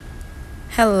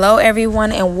Hello,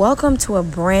 everyone, and welcome to a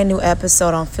brand new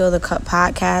episode on Fill the Cup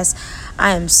Podcast.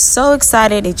 I am so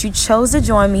excited that you chose to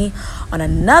join me on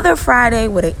another Friday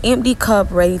with an empty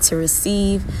cup ready to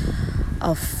receive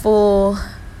a full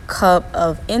cup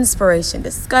of inspiration,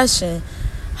 discussion,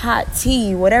 hot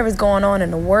tea, whatever's going on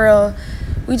in the world.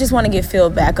 We just want to get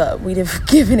filled back up. We've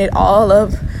given it all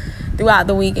up throughout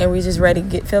the week, and we're just ready to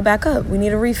get filled back up. We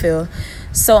need a refill.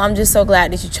 So I'm just so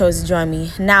glad that you chose to join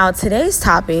me. Now, today's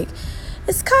topic,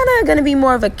 it's kind of going to be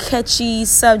more of a catchy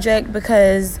subject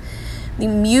because the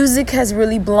music has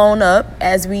really blown up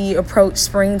as we approach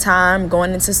springtime,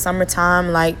 going into summertime.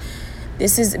 Like,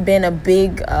 this has been a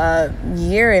big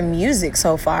year in music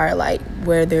so far, like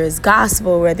whether it's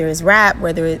gospel, whether it's rap,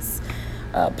 whether it's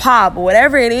pop,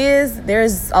 whatever it is,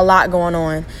 there's a lot going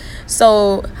on.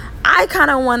 So I kind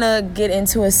of want to get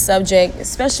into a subject,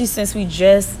 especially since we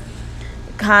just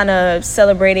kind of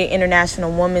celebrated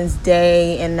International Women's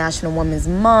Day, International Women's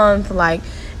Month. Like,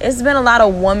 it's been a lot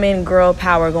of woman girl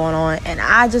power going on, and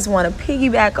I just want to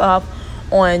piggyback off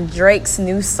on Drake's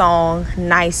new song,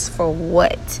 Nice for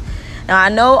What. Now, I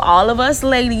know all of us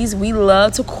ladies, we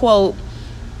love to quote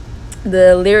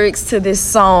the lyrics to this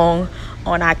song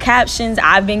on our captions.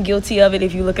 I've been guilty of it.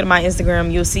 If you look at my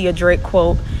Instagram, you'll see a Drake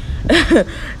quote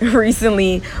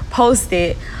recently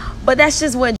posted. But that's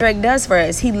just what Drake does for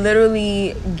us. He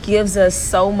literally gives us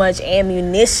so much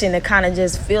ammunition to kind of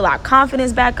just feel our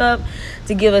confidence back up,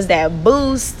 to give us that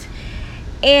boost.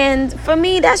 And for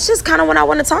me, that's just kind of what I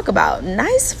want to talk about.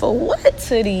 Nice for what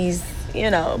to these,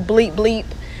 bleep, bleep.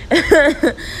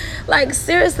 Like,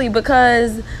 seriously,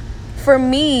 because for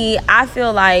me, I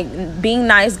feel like being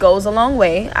nice goes a long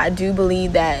way. I do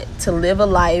believe that to live a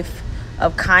life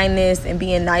of kindness and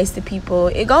being nice to people,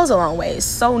 it goes a long way. It's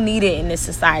so needed in this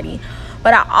society.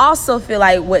 But I also feel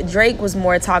like what Drake was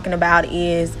more talking about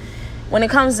is when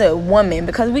it comes to women,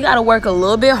 because we got to work a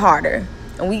little bit harder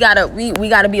and we got to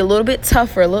be a little bit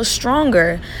tougher, a little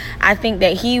stronger. I think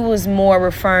that he was more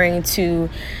referring to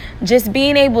just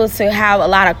being able to have a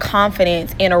lot of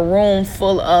confidence in a room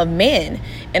full of men,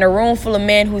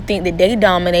 who think that they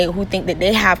dominate, who think that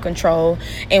they have control,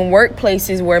 in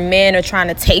workplaces where men are trying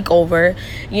to take over,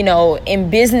 in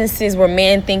businesses where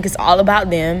men think it's all about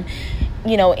them,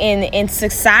 in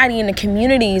society, in the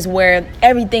communities where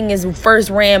everything is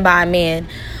first ran by a man.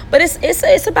 But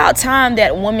it's about time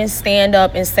that women stand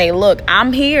up and say, look,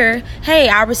 I'm here. Hey,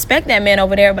 I respect that man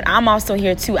over there, but I'm also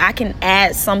here too. I can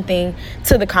add something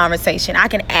to the conversation. I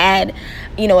can add,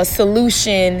 a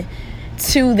solution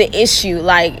to the issue.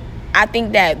 Like, I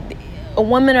think that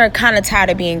women are kind of tired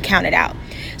of being counted out.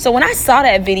 So when I saw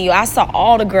that video, I saw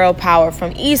all the girl power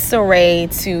from Issa Rae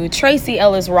to Tracy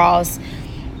Ellis Ross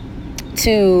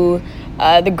to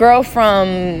the girl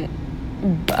from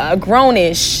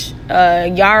Grownish,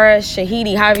 Yara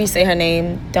Shahidi, however you say her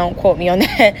name, don't quote me on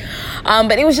that.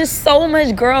 But it was just so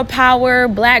much girl power,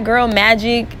 black girl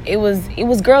magic. It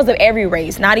was girls of every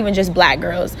race, not even just black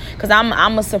girls, because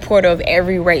I'm a supporter of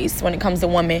every race when it comes to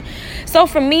women. So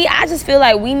for me, I just feel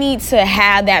like we need to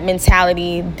have that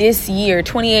mentality this year,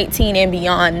 2018 and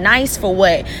beyond. Nice for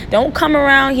what? Don't come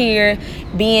around here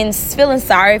feeling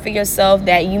sorry for yourself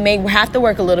that you may have to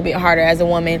work a little bit harder as a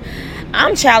woman.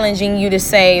 I'm challenging you to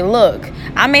say, look,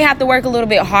 I may have to work a little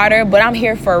bit harder, but I'm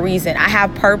here for a reason. I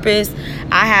have purpose.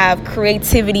 I have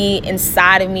creativity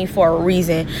inside of me for a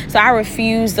reason. So I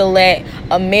refuse to let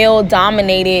a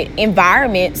male-dominated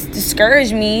environment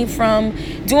discourage me from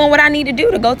doing what I need to do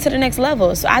to go to the next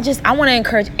level. So I want to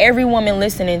encourage every woman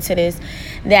listening to this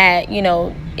that,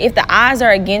 if the odds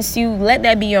are against you, let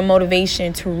that be your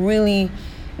motivation to really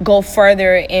go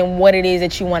further in what it is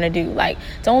that you want to do. Like,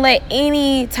 don't let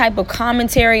any type of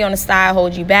commentary on the side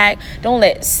hold you back. Don't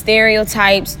let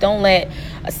stereotypes, don't let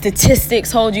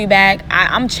statistics hold you back.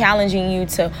 I'm challenging you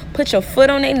to put your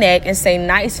foot on their neck and say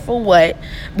nice for what,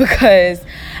 because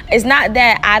it's not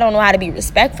that I don't know how to be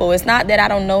respectful. It's not that I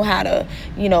don't know how to,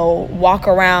 walk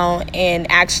around and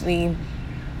actually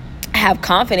have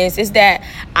confidence. Is that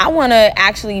I want to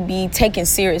actually be taken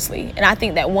seriously, and I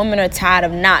think that women are tired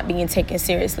of not being taken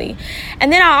seriously.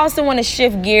 And then I also want to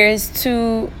shift gears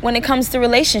to when it comes to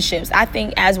relationships. I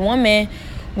think as women,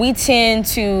 we tend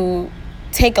to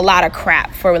take a lot of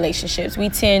crap for relationships. We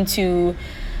tend to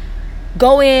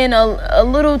go in a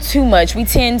little too much. We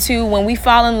tend to, when we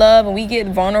fall in love and we get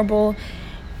vulnerable,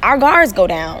 our guards go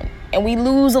down and we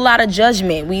lose a lot of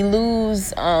judgment. We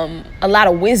lose a lot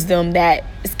of wisdom that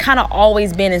it's kind of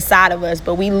always been inside of us,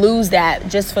 but we lose that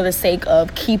just for the sake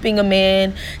of keeping a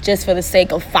man, just for the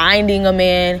sake of finding a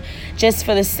man, just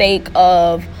for the sake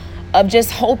of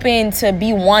just hoping to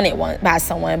be wanted by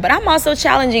someone. But I'm also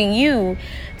challenging you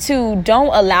Two,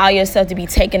 don't allow yourself to be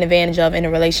taken advantage of in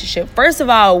a relationship. First of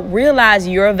all, realize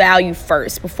your value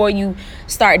first before you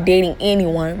start dating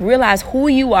anyone. Realize who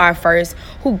you are first,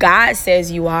 who God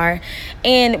says you are,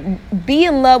 and be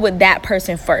in love with that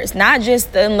person first. Not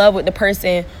just in love with the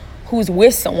person who's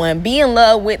with someone. Be in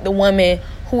love with the woman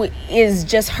who is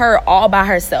just her all by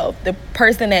herself. The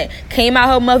person that came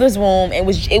out her mother's womb, it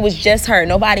was just her,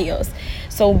 nobody else.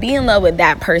 So be in love with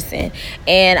that person.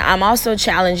 And I'm also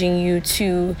challenging you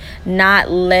to not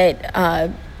let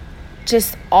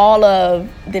just all of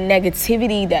the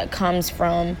negativity that comes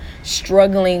from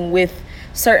struggling with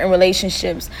certain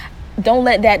relationships, don't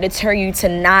let that deter you to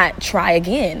not try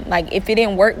again. Like, if it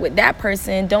didn't work with that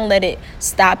person, don't let it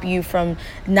stop you from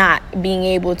not being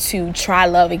able to try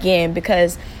love again.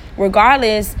 Because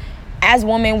regardless, as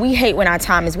women, we hate when our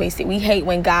time is wasted. We hate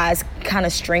when guys kind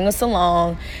of string us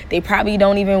along. They probably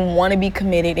don't even want to be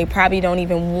committed. They probably don't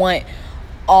even want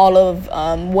all of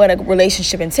what a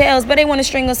relationship entails, but they want to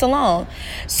string us along.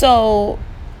 So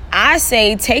I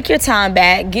say, take your time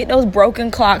back, get those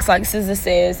broken clocks, like SZA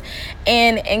says,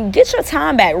 and get your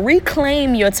time back.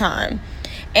 Reclaim your time.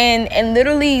 And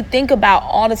literally think about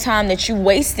all the time that you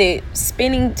wasted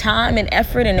spending time and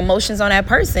effort and emotions on that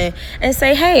person, and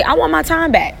say, hey, I want my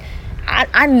time back.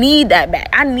 I need that back.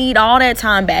 I need all that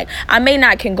time back. I may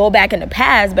not can go back in the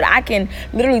past, but I can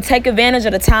literally take advantage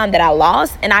of the time that I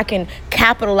lost, and I can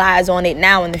capitalize on it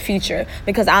now in the future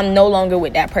because I'm no longer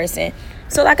with that person.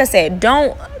 So like I said,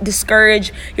 don't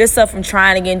discourage yourself from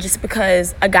trying again just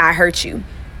because a guy hurt you.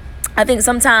 I think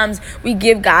sometimes we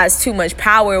give guys too much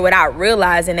power without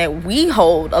realizing that we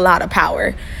hold a lot of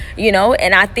power,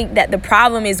 and I think that the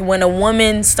problem is when a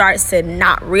woman starts to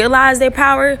not realize their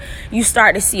power, you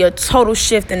start to see a total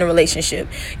shift in the relationship.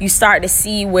 You start to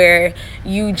see where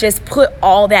you just put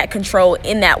all that control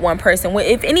in that one person.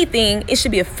 If anything, it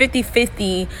should be a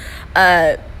 50-50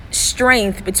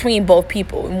 strength between both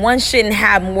people. One shouldn't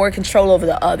have more control over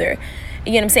the other.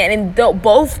 You know what I'm saying? And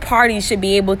both parties should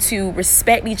be able to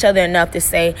respect each other enough to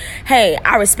say, hey,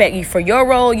 I respect you for your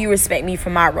role, you respect me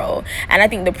for my role. And I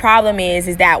think the problem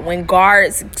is that when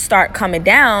guards start coming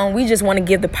down, we just want to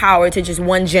give the power to just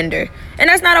one gender. And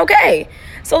that's not okay.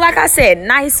 So like I said,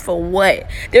 nice for what?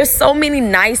 There's so many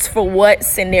nice for what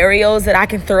scenarios that I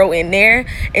can throw in there.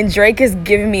 And Drake is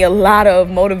giving me a lot of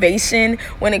motivation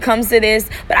when it comes to this.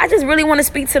 But I just really want to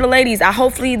speak to the ladies.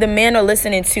 Hopefully the men are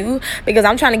listening too, because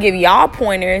I'm trying to give y'all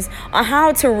pointers on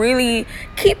how to really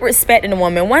keep respecting a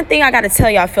woman. One thing I got to tell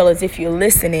y'all fellas, if you're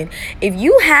listening, if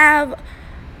you have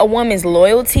a woman's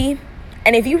loyalty,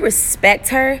 and if you respect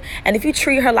her, and if you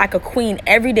treat her like a queen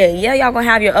every day, yeah, y'all gonna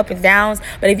have your up and downs,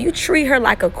 but if you treat her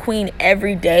like a queen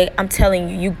every day, I'm telling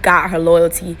you, you got her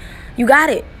loyalty. You got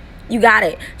it. You got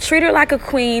it. Treat her like a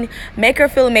queen. Make her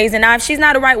feel amazing. Now, if she's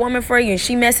not the right woman for you and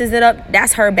she messes it up,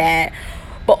 that's her bad.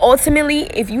 But ultimately,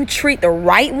 if you treat the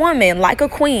right woman like a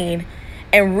queen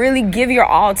and really give your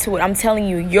all to it, I'm telling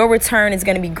you, your return is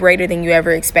gonna be greater than you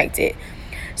ever expected.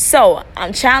 So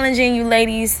I'm challenging you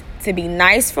ladies to be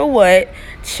nice for what?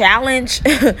 Challenge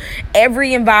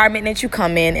every environment that you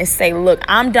come in and say, look,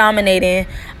 I'm dominating.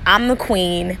 I'm the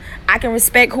queen. I can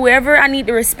respect whoever I need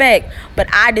to respect, but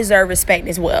I deserve respect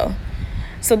as well.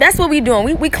 So that's what we're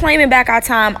doing. We claiming back our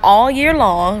time all year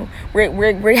long.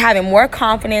 We're having more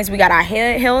confidence. We got our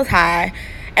head held high.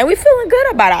 And we feeling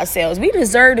good about ourselves. We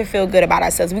deserve to feel good about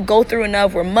ourselves. We go through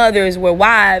enough. We're mothers, we're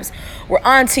wives, we're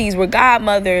aunties, we're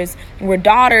godmothers, we're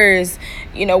daughters,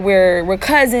 we're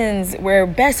cousins, we're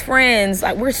best friends.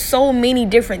 Like, we're so many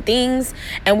different things.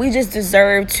 And we just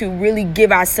deserve to really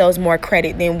give ourselves more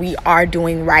credit than we are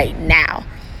doing right now.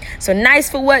 So nice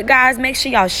for what, guys? Make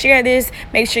sure y'all share this.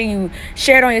 Make sure you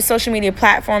share it on your social media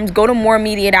platforms. Go to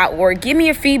moremedia.org. Give me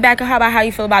your feedback about how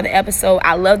you feel about the episode.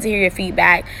 I love to hear your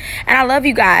feedback. And I love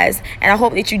you guys. And I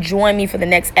hope that you join me for the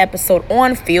next episode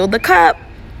on Fill the Cup.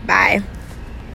 Bye.